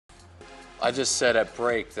I just said at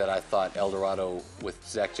break that I thought El Dorado with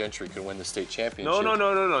Zach Gentry could win the state championship.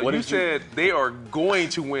 No. You said they are going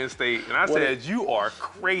to win state, and I said you are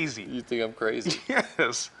crazy. You think I'm crazy?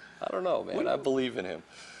 Yes. I don't know, man. I believe in him.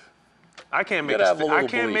 I can't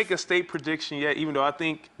make a state prediction yet, even though I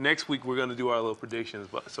think next week we're going to do our little predictions.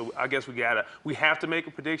 But so I guess we have to make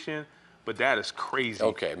a prediction, but that is crazy.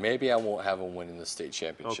 Okay, maybe I won't have him winning the state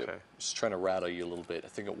championship. Okay. Just trying to rattle you a little bit. I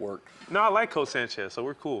think it worked. No, I like Coach Sanchez, so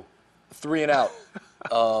we're cool. 3 and out.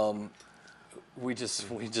 We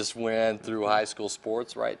just went through high school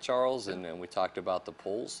sports, right, Charles? And then we talked about the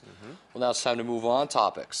polls. Well, now it's time to move on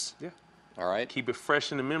topics. Yeah. All right. Keep it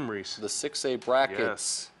fresh in the memories. The 6A brackets.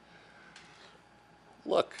 Yes.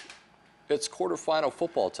 Look, it's quarterfinal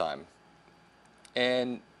football time.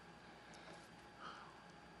 And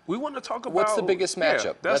we want to talk about what's the biggest matchup?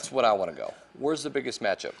 Yeah, that's what I want to go. Where's the biggest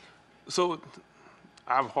matchup? So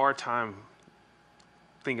I have a hard time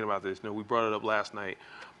thinking about this. We brought it up last night.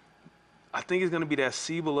 I think it's going to be that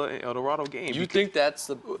Cibola and El Dorado game. You think that's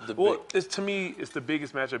the well, to me, it's the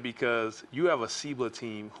biggest matchup because you have a Cibola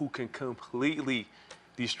team who can completely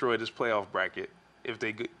destroy this playoff bracket if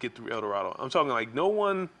they get through El Dorado. I'm talking like no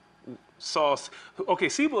one saw. Okay,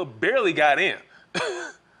 Cibola barely got in.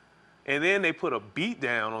 And then they put a beat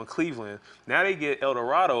down on Cleveland. Now they get El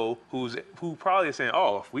Dorado, who probably is saying,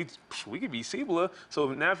 "Oh, we could beat Cibola."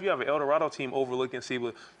 So now if you have an El Dorado team overlooking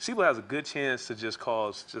Cibola, Cibola has a good chance to just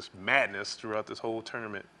cause just madness throughout this whole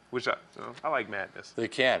tournament. Which I like madness. They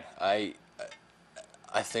can.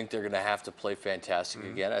 I think they're going to have to play fantastic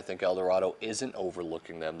again. I think El Dorado isn't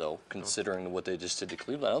overlooking them though, considering what they just did to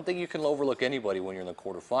Cleveland. I don't think you can overlook anybody when you're in the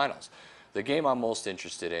quarterfinals. The game I'm most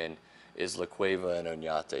interested in is La Cueva and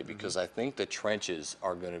Oñate because I think the trenches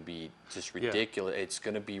are going to be just ridiculous. Yeah. It's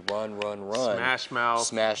going to be run. Smash mouth.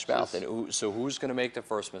 Smash mouth. And so who's going to make the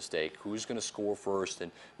first mistake? Who's going to score first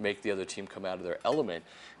and make the other team come out of their element?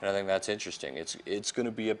 And I think that's interesting. It's going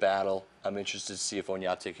to be a battle. I'm interested to see if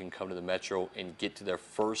Oñate can come to the Metro and get to their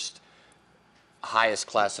first highest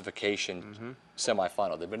classification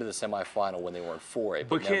semifinal. They've been to the semifinal when they were in 4A,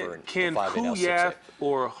 but never in 5A, now 6A.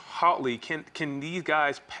 Or Hotley, can these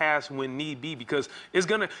guys pass when need be? Because it's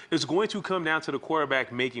going to come down to the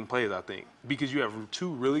quarterback making plays, I think. Because you have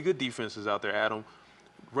 2 really good defenses out there, Adam.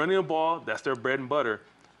 Running the ball, that's their bread and butter.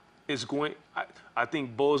 I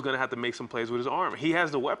think Bo's going to have to make some plays with his arm. He has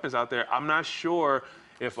the weapons out there. I'm not sure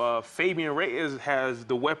if Fabian Reyes has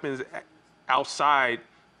the weapons outside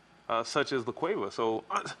such as La Cueva. So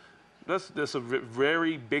that's a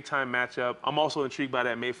very big-time matchup. I'm also intrigued by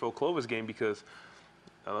that Mayfield-Clovis game because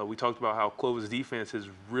we talked about how Clovis' defense has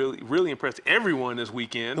really impressed everyone this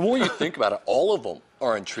weekend. The more you think about it, all of them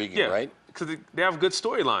are intriguing, right? Because they have good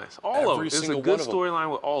storylines. All of them. It's a good storyline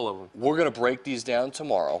with all of them. We're going to break these down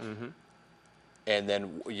tomorrow. And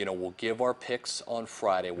then, we'll give our picks on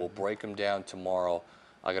Friday. We'll break them down tomorrow.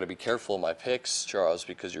 I got to be careful of my picks, Charles,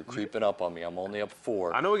 because you're creeping up on me. I'm only up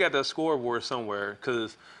 4. I know we got that scoreboard somewhere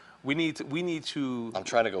because we need to. I'm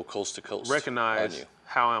trying to go coast to coast. Recognize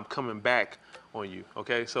how I'm coming back on you.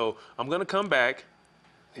 Okay, so I'm gonna come back.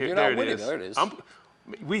 You're not winning. There it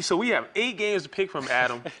is. So we have 8 games to pick from,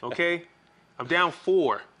 Adam. Okay, I'm down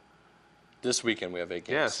 4. This weekend we have 8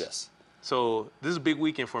 games. Yes. So this is a big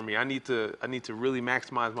weekend for me. I need to really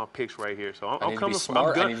maximize my picks right here. So I'm coming.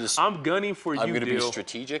 I'm gunning for you. I'm going to be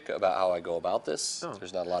strategic about how I go about this.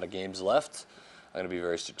 There's not a lot of games left. I'm going to be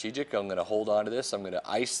very strategic. I'm going to hold on to this. I'm going to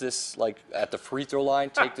ice this like at the free throw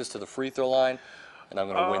line, take this to the free throw line, and I'm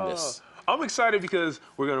going to win this. I'm excited because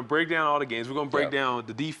we're going to break down all the games. We're going to break down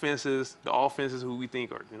the defenses, the offenses, who we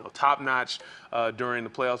think are top notch during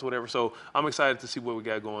the playoffs, whatever. So I'm excited to see what we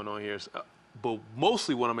got going on here. But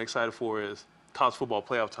mostly what I'm excited for is college football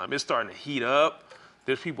playoff time. It's starting to heat up.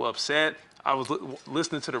 There's people upset. I was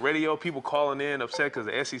listening to the radio, people calling in upset because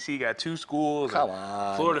the SEC got 2 schools. Come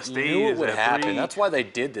on. Florida State you knew it would at happen. 3. That's why they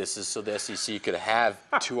did this, is so the SEC could have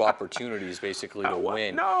 2 opportunities basically to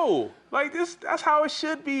win. No. Like this, that's how it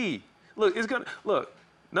should be. Look,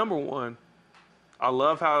 number one, I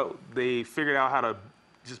love how they figured out how to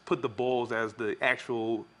just put the bowls as the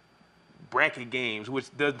actual bracket games,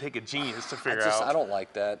 which doesn't take a genius to figure out. I don't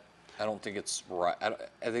like that. I don't think it's right. I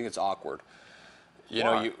think it's awkward.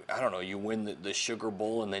 I don't know. You win the Sugar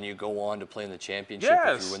Bowl and then you go on to play in the championship.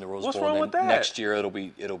 Yes. If you win the Rose What's Bowl, wrong and with then that? next year it'll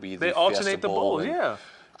be they alternate the bowls. Yeah.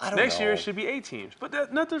 I don't know. Next year it should be 8 teams,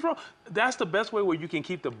 but nothing's wrong. That's the best way where you can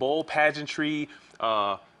keep the bowl pageantry.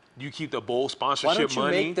 You keep the bowl sponsorship money.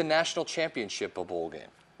 Why don't you make the national championship a bowl game?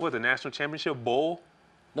 What, the national championship bowl?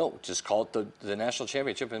 No, just call it the national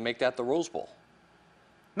championship and make that the Rose Bowl.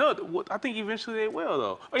 No, I think eventually they will,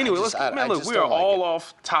 though. Anyway, I look, just we are don't like all it.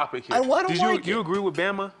 off topic here. I don't like you it. agree with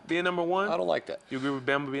Bama being number one? I don't like that. You agree with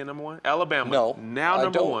Bama being number one? Alabama, No, now I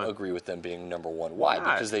number don't one. agree with them being number one. Why?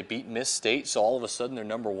 Why? Because they beat Miss State, so all of a sudden they're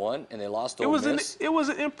number one, and they lost to It Ole was Miss.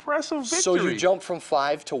 an impressive victory. So you jump from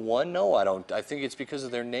 5 to 1? No, I don't. I think it's because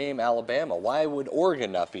of their name, Alabama. Why would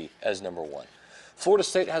Oregon not be as number one? Florida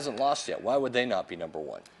State hasn't lost yet. Why would they not be number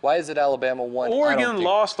one? Why is it Alabama one? Oregon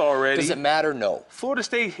lost already. Does it matter? No. Florida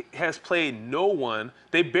State has played no one.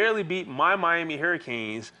 They barely beat my Miami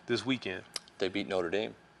Hurricanes this weekend. They beat Notre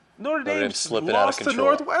Dame. Notre Dame slipping out of lost to control.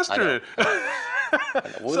 Northwestern. I know.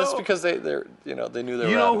 Well, that's because they knew they were. You know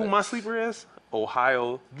out of who it. my sleeper is?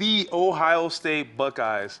 The Ohio State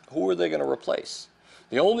Buckeyes. Who are they going to replace?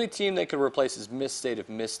 The only team they could replace is Miss State if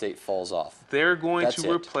Miss State falls off. They're going That's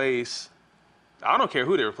to it. replace. I don't care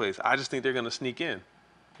who they replace. I just think they're going to sneak in.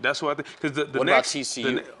 That's what I think. Because the What about next,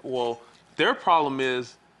 TCU? well, their problem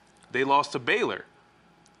is they lost to Baylor.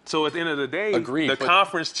 So at the end of the day, Agreed. the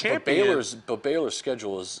conference champion. But Baylor's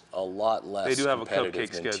schedule is a lot less They do have a competitive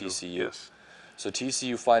cupcake than schedule. TCU. Yes. So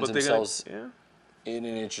TCU finds But they're themselves gonna, in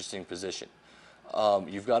an interesting position.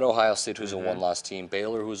 You've got Ohio State, who's Mm-hmm. a one-loss team.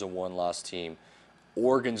 Baylor, who's a one-loss team.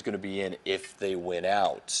 Oregon's going to be in if they win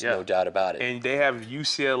out. Yeah. No doubt about it. and they have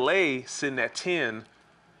UCLA sitting at 10,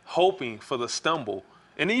 hoping for the stumble.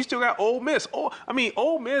 And then you still got Ole Miss.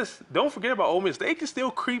 Ole Miss, don't forget about Ole Miss. They can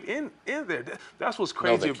still creep in there. That's what's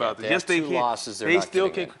crazy they about can't. this. They Yes, have they two can. losses, they're They not still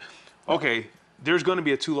getting can. Okay, there's going to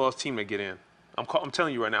be a 2-loss team that get in. I'm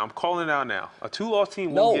telling you right now. I'm calling it out now. A 2-loss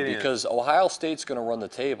team No, won't get in. because Ohio State's going to run the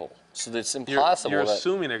table. So it's impossible. You're that,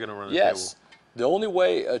 assuming they're going to run the yes. table. The only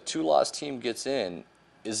way a 2-loss team gets in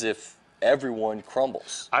is if everyone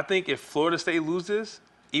crumbles. I think if Florida State loses,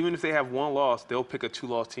 even if they have one loss, they'll pick a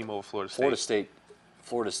 2-loss team over Florida State.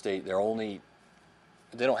 Florida State, they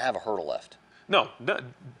don't have a hurdle left. No,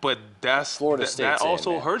 but that's Florida that State's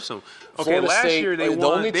also in, man. hurts them. Okay, Florida last State, year they the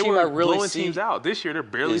won. only They team were I really blowing see teams out. This year they're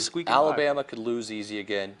barely Is squeaking Alabama could lose easy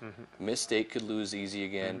again. Mm-hmm. Miss State could lose easy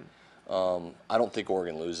again. I don't think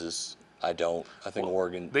Oregon loses. I don't. I think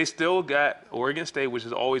Oregon. They still got Oregon State, which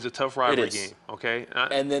is always a tough rivalry is. game. Okay,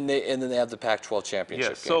 And then they have the Pac-12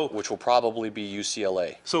 championship Yeah, so- game, which will probably be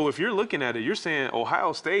UCLA, so if you're looking at it, you're saying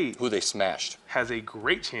Ohio State who they smashed. has a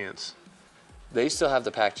great chance. They still have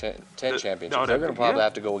the Pac-10 championship. no, They're going to probably yeah.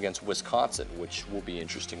 have to go against Wisconsin, which will be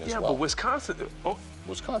interesting as Yeah, well. but Wisconsin,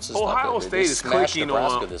 Wisconsin's not Ohio good. State They is smashed clicking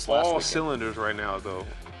Nebraska on this last all weekend. cylinders right now, though.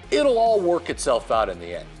 It'll all work itself out in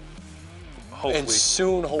the end. Hopefully. And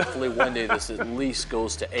soon, hopefully, one day this at least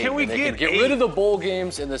goes to 8. Can we and they get can get 8? rid of the bowl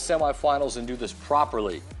games in the semifinals and do this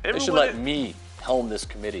properly. They should Everyone- let me helm this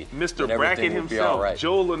committee. Mr. and everything Bracket would be all himself, right.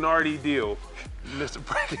 Joe Lunardi deal, Mr.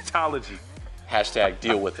 Bracketology. Hashtag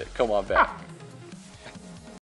deal with it. Come on back.